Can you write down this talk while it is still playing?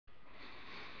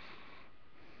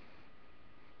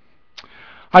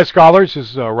Hi, scholars. This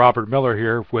is Robert Miller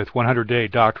here with 100-Day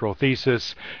Doctoral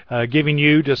Thesis, giving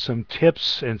you just some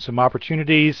tips and some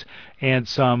opportunities and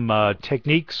some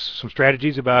techniques, some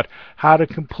strategies about how to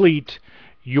complete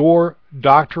your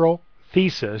doctoral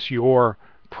thesis, your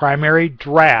primary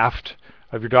draft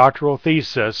of your doctoral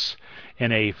thesis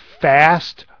in a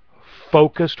fast,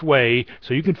 focused way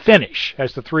so you can finish.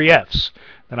 That's the three F's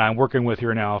that I'm working with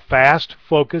here now. Fast,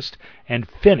 focused, and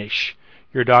finish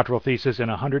your doctoral thesis in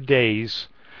 100 days,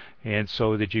 and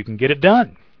so that you can get it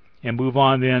done and move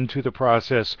on then to the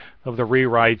process of the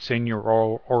rewrites and your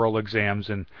oral exams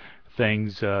and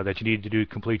things that you need to do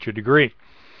to complete your degree.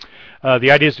 The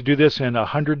idea is to do this in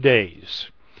 100 days.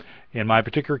 In my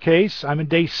particular case, I'm in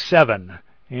day 7,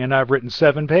 and I've written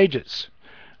 7 pages.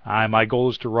 My goal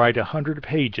is to write 100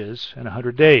 pages in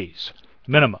 100 days,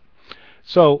 minimum.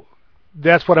 So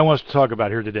that's what I want us to talk about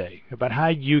here today, about how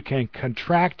you can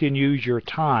contract and use your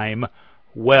time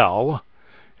well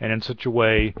and in such a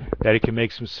way that it can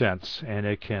make some sense and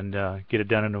it can get it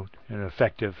done in an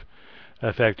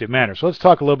effective manner. So let's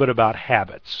talk a little bit about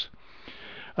habits.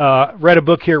 Read a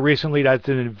book here recently that's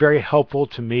been very helpful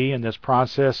to me in this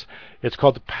process. It's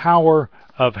called The Power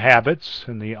of Habits,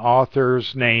 and the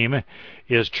author's name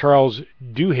is Charles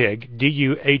Duhigg,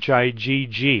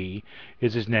 D-U-H-I-G-G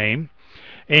is his name.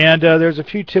 And there's a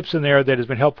few tips in there that has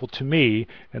been helpful to me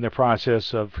in the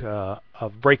process of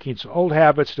breaking some old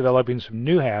habits, developing some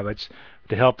new habits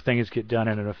to help things get done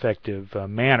in an effective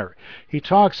manner. He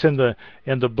talks in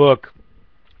the book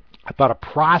about a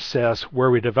process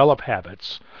where we develop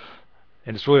habits,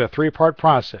 and it's really a 3-part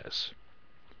process.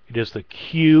 It is the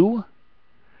cue,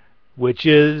 which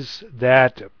is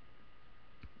that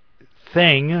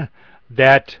thing,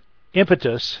 that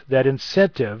impetus, that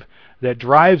incentive that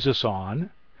drives us on.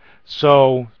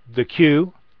 So the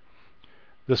cue.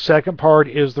 The second part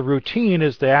is the routine,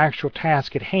 is the actual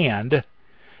task at hand.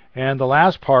 And the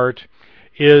last part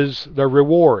is the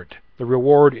reward. The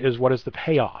reward is what is the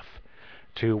payoff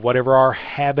to whatever our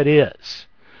habit is.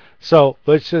 So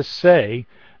let's just say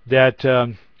that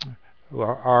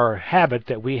our habit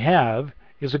that we have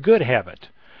is a good habit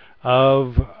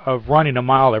of running a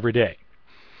mile every day.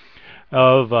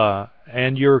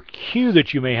 And your cue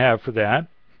that you may have for that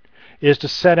is to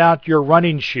set out your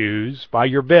running shoes by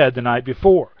your bed the night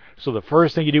before. So the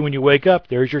first thing you do when you wake up,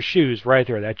 there's your shoes right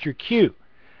there. That's your cue.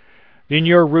 Then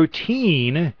your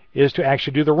routine is to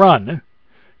actually do the run.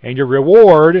 And your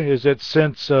reward is that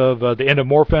sense of the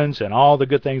endorphins and all the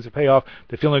good things that pay off,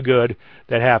 the feeling good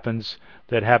that happens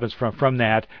from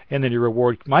that. And then your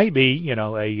reward might be,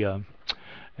 a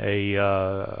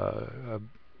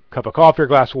cup of coffee or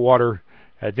glass of water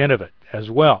at the end of it as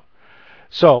well.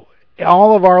 So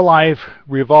all of our life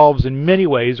revolves in many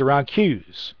ways around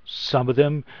cues. Some of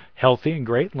them healthy and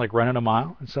great, like running a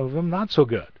mile, and some of them not so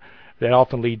good. That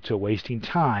often lead to wasting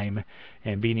time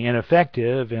and being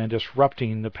ineffective and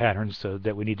disrupting the patterns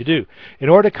that we need to do. In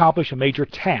order to accomplish a major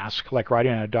task, like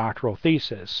writing a doctoral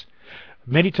thesis,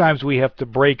 many times we have to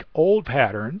break old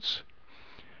patterns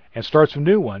and start some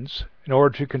new ones in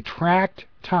order to contract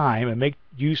time and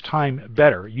use time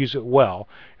better, use it well,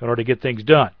 in order to get things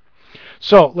done.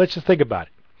 So let's just think about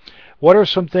it. What are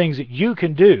some things that you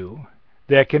can do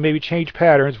that can maybe change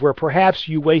patterns where perhaps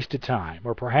you wasted time,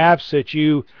 or perhaps that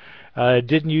you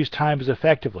didn't use time as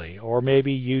effectively, or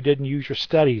maybe you didn't use your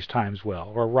studies times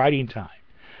well, or writing time?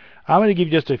 I'm going to give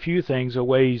you just a few things of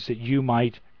ways that you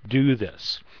might do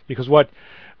this, because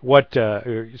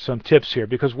some tips here,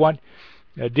 because what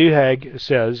Duhigg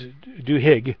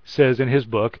says in his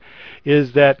book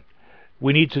is that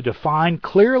we need to define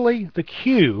clearly the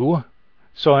cue.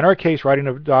 So in our case, writing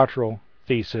a doctoral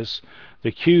thesis,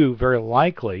 the cue very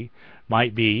likely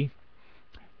might be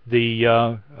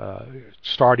the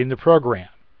starting the program,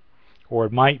 or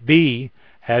it might be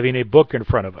having a book in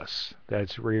front of us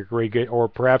that's really good, or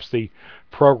perhaps the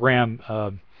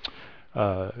program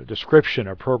description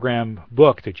or program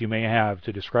book that you may have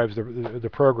to describe the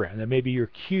program. That may be your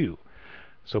cue.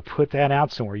 So put that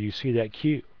out somewhere you see that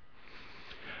cue.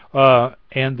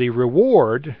 And the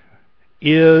reward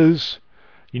is,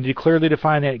 you need to clearly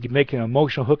define that, make an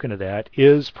emotional hook into that,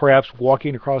 is perhaps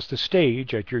walking across the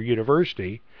stage at your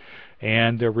university.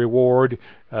 And the reward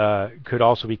could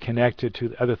also be connected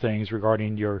to other things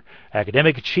regarding your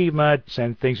academic achievements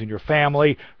and things in your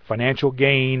family, financial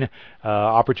gain,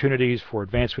 opportunities for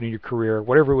advancement in your career,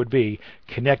 whatever it would be.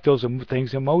 Connect those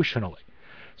things emotionally.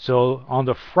 So on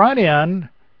the front end,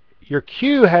 your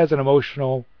cue has an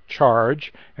emotional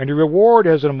charge, and your reward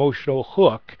has an emotional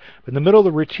hook. But in the middle of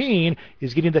the routine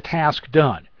is getting the task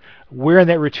done. We're in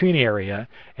that routine area,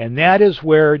 and that is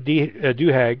where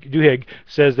Duhigg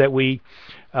says that we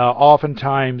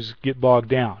oftentimes get bogged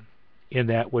down in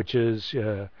that which is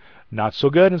not so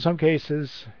good in some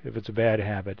cases if it's a bad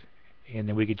habit, and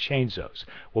then we could change those.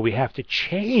 What we have to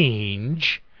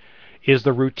change is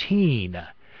the routine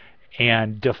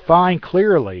and define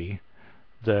clearly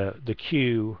the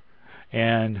cue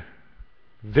and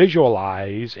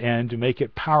visualize and to make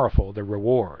it powerful, the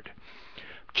reward.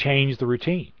 Change the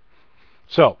routine.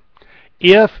 So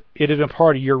if it is a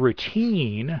part of your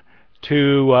routine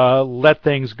to let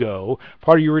things go,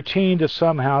 part of your routine to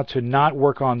somehow to not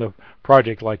work on the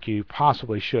project like you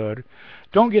possibly should,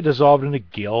 don't get dissolved into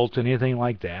guilt and anything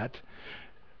like that.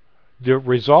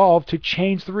 Resolve to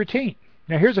change the routine.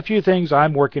 Now here's a few things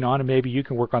I'm working on, and maybe you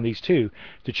can work on these too,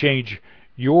 to change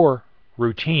your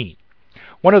routine.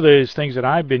 One of those things that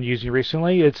I've been using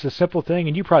recently, it's a simple thing,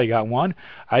 and you probably got one.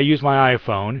 I use my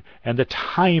iPhone and the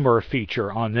timer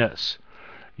feature on this.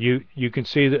 You can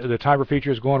see the timer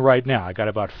feature is going right now. I got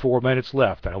about 4 minutes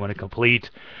left. I want to complete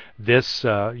this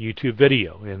YouTube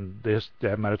video in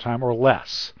that amount of time or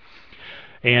less.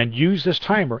 And use this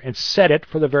timer and set it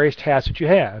for the various tasks that you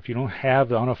have. If you don't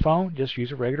have it on a phone, just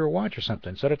use a regular watch or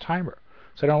something. Set a timer.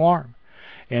 Set an alarm.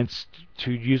 And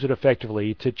to use it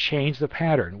effectively to change the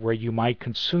pattern where you might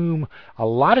consume a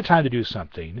lot of time to do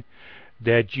something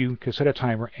that you can set a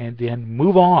timer and then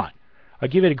move on. I'll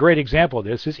give you a great example of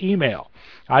this is email.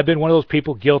 I've been one of those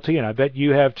people guilty, and I bet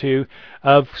you have too,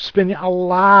 of spending a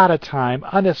lot of time,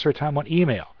 unnecessary time on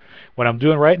email. What I'm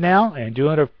doing right now, and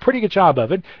doing a pretty good job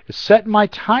of it, is setting my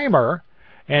timer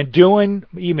and doing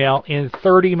email in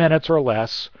 30 minutes or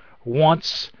less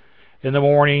once in the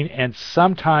morning and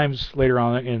sometimes later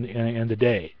on in the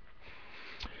day.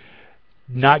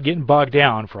 Not getting bogged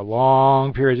down for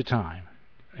long periods of time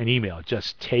in email,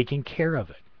 just taking care of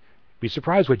it. Be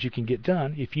surprised what you can get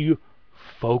done if you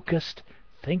focused,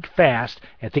 think fast,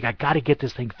 and think, I got to get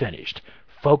this thing finished.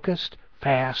 Focused,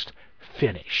 fast,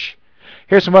 finish.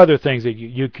 Here's some other things that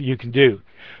you can do.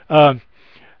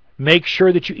 Make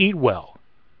sure that you eat well.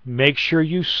 Make sure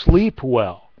you sleep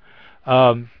well.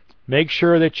 Make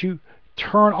sure that you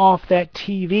turn off that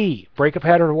TV. Break a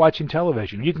pattern of watching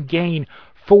television. You can gain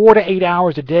 4 to 8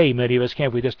 hours a day. Many of us can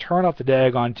if we just turn off the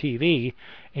daggone TV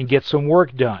and get some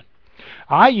work done.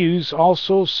 I use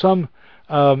also some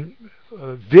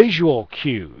visual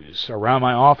cues around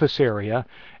my office area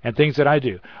and things that I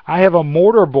do. I have a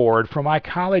mortar board from my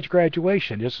college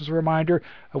graduation. This is a reminder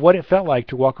of what it felt like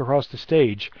to walk across the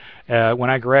stage when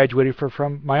I graduated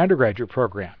from my undergraduate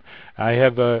program. I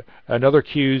have another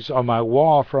cues on my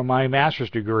wall from my master's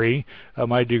degree,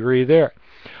 my degree there.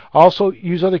 Also,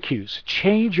 use other cues.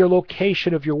 Change your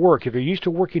location of your work. If you're used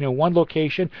to working in one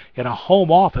location in a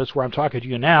home office where I'm talking to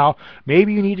you now,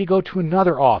 maybe you need to go to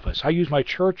another office. I use my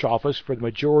church office for the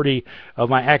majority of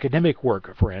my academic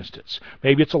work, for instance.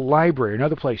 Maybe it's a library,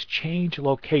 another place. Change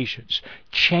locations.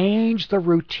 Change the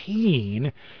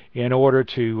routine in order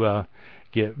to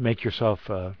make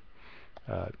yourself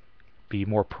be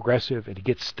more progressive and to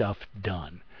get stuff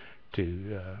done,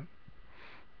 to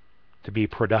be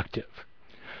productive.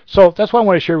 So that's what I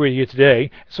want to share with you today.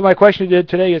 So my question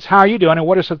today is, how are you doing, and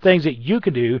what are some things that you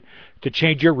can do to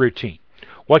change your routine?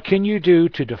 What can you do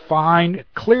to define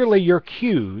clearly your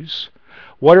cues?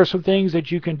 What are some things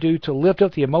that you can do to lift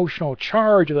up the emotional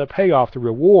charge of the payoff, the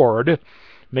reward,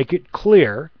 make it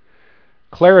clear,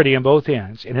 clarity on both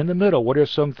ends? And in the middle, what are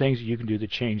some things that you can do to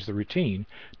change the routine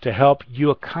to help you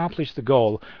accomplish the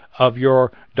goal of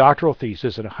your doctoral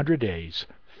thesis in 100 days,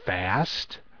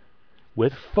 fast,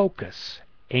 with focus,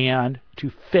 and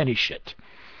to finish it.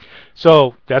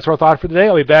 So that's our thought for today.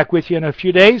 I'll be back with you in a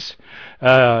few days.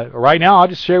 Right now, I'll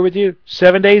just share with you,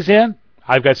 7 days in,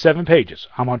 I've got 7 pages.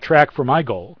 I'm on track for my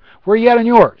goal. Where are you at on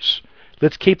yours?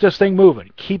 Let's keep this thing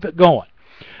moving. Keep it going.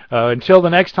 Until the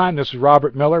next time, this is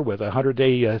Robert Miller with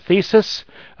 100-Day Thesis.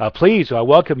 Please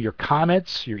welcome your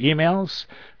comments, your emails,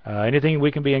 anything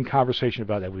we can be in conversation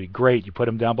about. That would be great. You put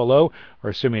them down below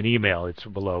or send me an email. It's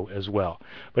below as well.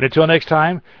 But until next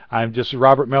time, I'm just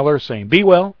Robert Miller saying be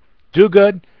well, do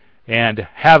good, and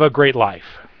have a great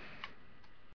life.